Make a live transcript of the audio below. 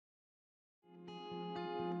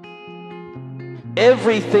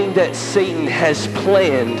Everything that Satan has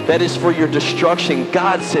planned that is for your destruction,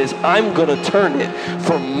 God says, I'm going to turn it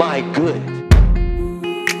for my good.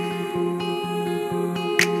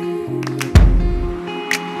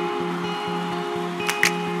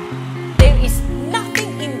 There is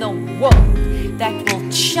nothing in the world that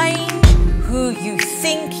will change who you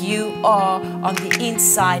think you are on the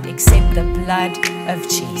inside except the blood of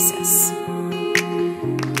Jesus.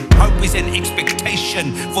 Hope is an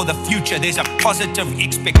expectation for the future. There's a positive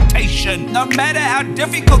expectation, no matter how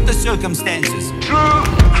difficult the circumstances. True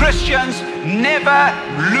Christians never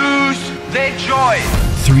lose their joy.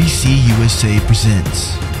 3C USA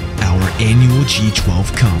presents our annual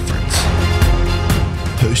G12 conference,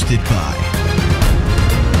 hosted by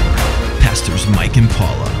Pastors Mike and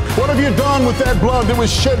Paula. What have you done with that blood that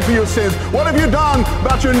was shed for your sins? What have you done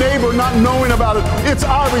about your neighbor not knowing about it? It's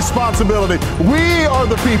our responsibility. We are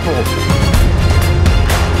the people.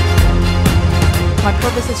 My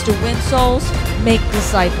purpose is to win souls, make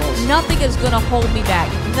disciples. Nothing is going to hold me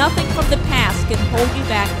back. Nothing from the past can hold you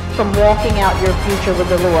back from walking out your future with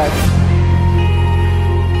the Lord.